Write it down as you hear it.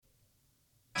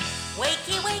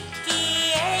Wakey,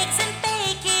 wakey, eggs and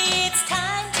bacon, it's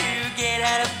time to get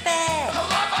out of bed.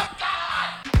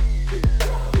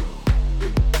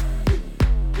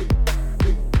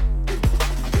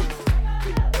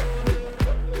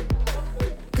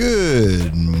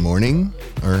 Good morning,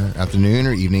 or afternoon,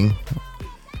 or evening,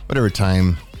 whatever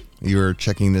time you're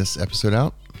checking this episode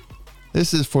out.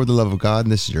 This is For the Love of God,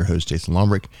 and this is your host, Jason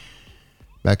Lombrick,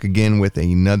 back again with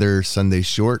another Sunday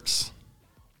Shorts.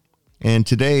 And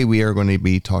today we are going to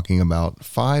be talking about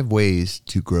 5 ways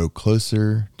to grow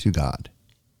closer to God.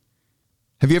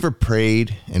 Have you ever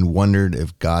prayed and wondered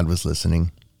if God was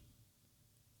listening?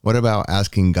 What about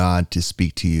asking God to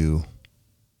speak to you,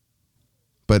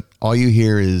 but all you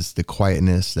hear is the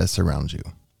quietness that surrounds you?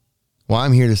 Well,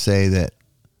 I'm here to say that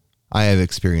I have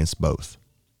experienced both.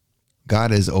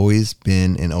 God has always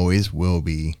been and always will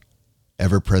be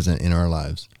ever present in our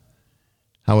lives.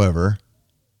 However,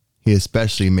 He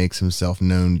especially makes Himself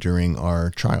known during our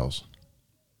trials.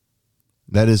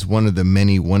 That is one of the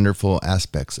many wonderful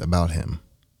aspects about Him.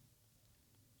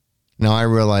 Now, I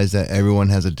realize that everyone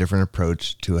has a different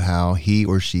approach to how he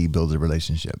or she builds a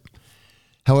relationship.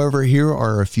 However, here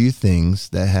are a few things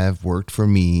that have worked for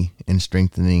me in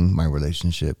strengthening my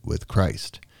relationship with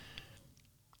Christ.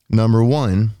 Number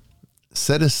 1,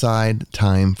 set aside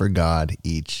time for God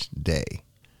each day.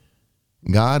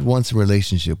 God wants a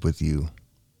relationship with you.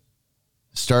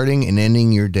 Starting and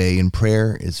ending your day in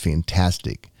prayer is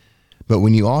fantastic. But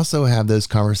when you also have those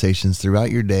conversations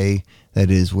throughout your day, that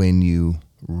is when you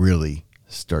really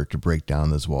start to break down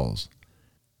those walls.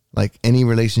 Like any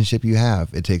relationship you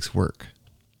have, it takes work.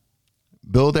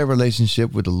 Build a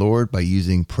relationship with the Lord by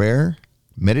using prayer,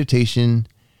 meditation,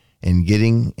 and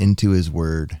getting into His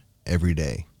Word every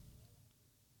day.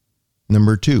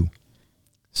 Number 2,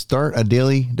 start a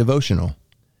daily devotional.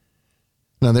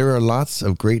 Now, there are lots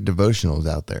of great devotionals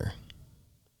out there.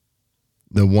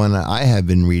 The one I have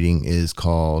been reading is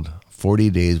called 40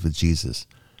 Days with Jesus.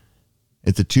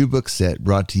 It's a 2-book set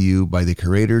brought to you by the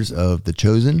creators of The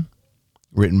Chosen,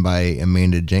 written by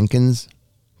Amanda Jenkins,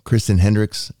 Kristen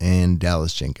Hendricks, and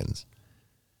Dallas Jenkins.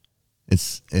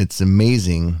 It's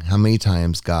amazing how many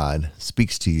times God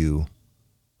speaks to you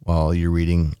while you're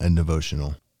reading a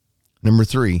devotional. Number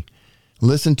 3,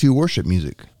 listen to worship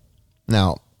music.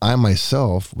 Now, I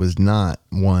myself was not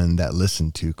one that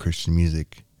listened to Christian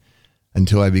music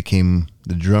until I became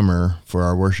the drummer for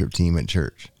our worship team at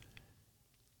church.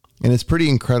 And it's pretty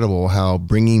incredible how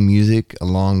bringing music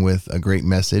along with a great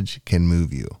message can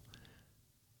move you.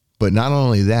 But not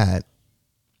only that,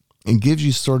 it gives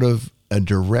you sort of a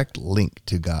direct link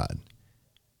to God.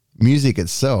 Music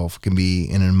itself can be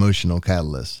an emotional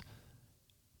catalyst.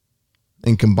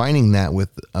 And combining that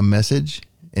with a message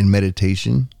and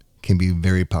meditation can be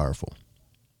very powerful.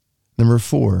 Number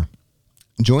 4,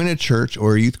 join a church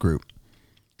or a youth group.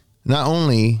 Not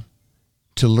only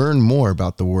to learn more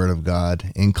about the Word of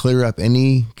God and clear up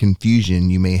any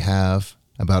confusion you may have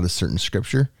about a certain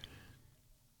scripture,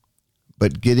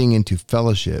 but getting into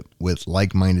fellowship with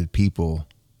like-minded people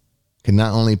can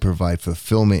not only provide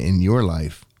fulfillment in your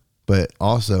life, but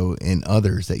also in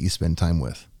others that you spend time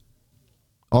with.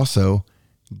 Also,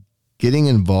 getting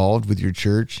involved with your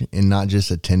church and not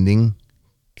just attending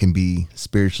can be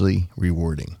spiritually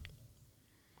rewarding.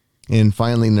 And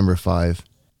finally, number 5,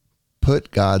 put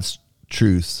God's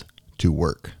truths to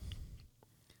work.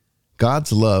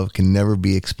 God's love can never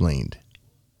be explained.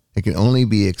 It can only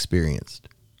be experienced.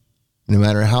 No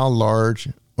matter how large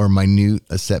or minute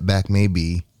a setback may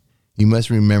be, you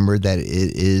must remember that it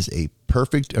is a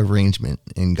perfect arrangement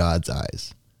in God's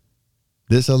eyes.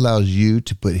 This allows you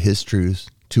to put His truths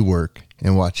to work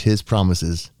and watch His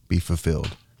promises be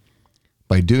fulfilled.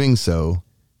 By doing so,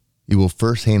 you will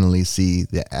first-handedly see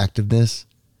the activeness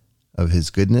of His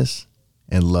goodness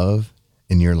and love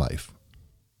in your life.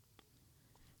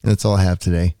 And that's all I have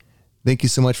today. Thank you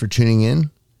so much for tuning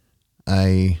in.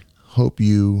 I hope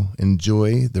you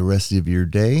enjoy the rest of your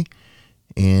day,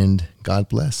 and God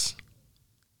bless.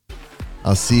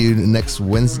 I'll see you next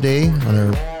Wednesday on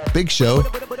our big show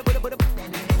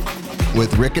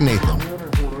with Rick and Nathan.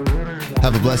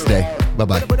 Have a blessed day.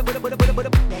 Bye-bye.